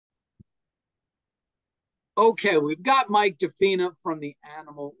Okay, we've got Mike DeFina from the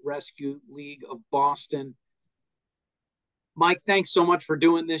Animal Rescue League of Boston. Mike, thanks so much for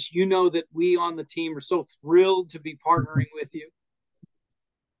doing this. You know that we on the team are so thrilled to be partnering with you.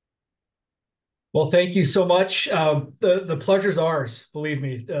 Well, thank you so much. The pleasure's ours, believe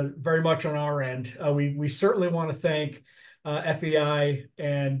me, very much on our end. We certainly want to thank FEI,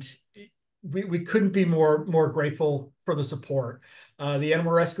 and we couldn't be more grateful for the support. The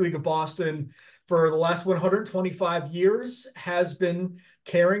Animal Rescue League of Boston, for the last 125 years, has been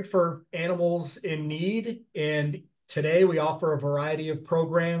caring for animals in need, and today we offer a variety of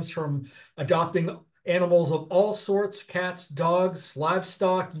programs from adopting animals of all sorts, cats, dogs,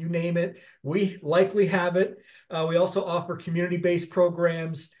 livestock, you name it. We likely have it. We also offer community-based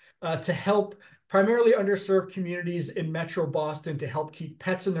programs to help primarily underserved communities in Metro Boston to help keep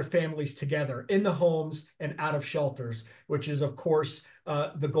pets and their families together in the homes and out of shelters, which is, of course,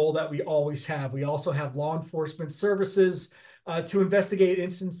 the goal that we always have. We also have law enforcement services to investigate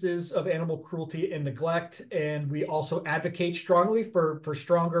instances of animal cruelty and neglect. And we also advocate strongly for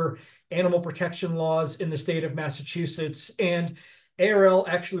stronger animal protection laws in the state of Massachusetts. And ARL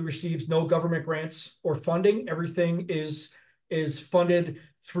actually receives no government grants or funding. Everything is funded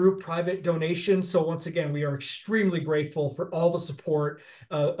through private donations. So once again, we are extremely grateful for all the support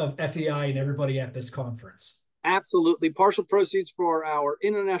of FEI and everybody at this conference. Absolutely. Partial proceeds for our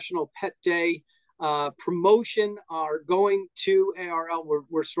International Pet Day promotion are going to ARL.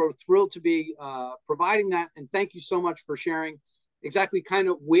 We're sort of thrilled to be providing that. And thank you so much for sharing exactly kind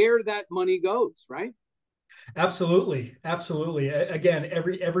of where that money goes, right? Absolutely, absolutely. Again,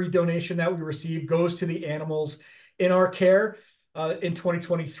 every donation that we receive goes to the animals in our care. In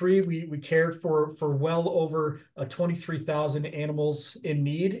 2023, we cared for well over 23,000 animals in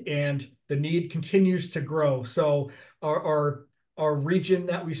need, and the need continues to grow. So our region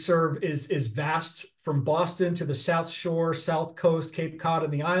that we serve is vast, from Boston to the South Shore, South Coast, Cape Cod,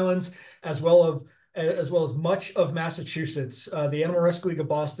 and the islands, as well as much of Massachusetts. The Animal Rescue League of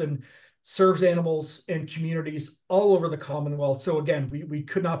Boston serves animals in communities all over the Commonwealth. So again, we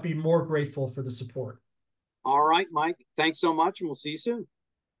could not be more grateful for the support. All right, Mike. Thanks so much, and we'll see you soon.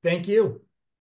 Thank you.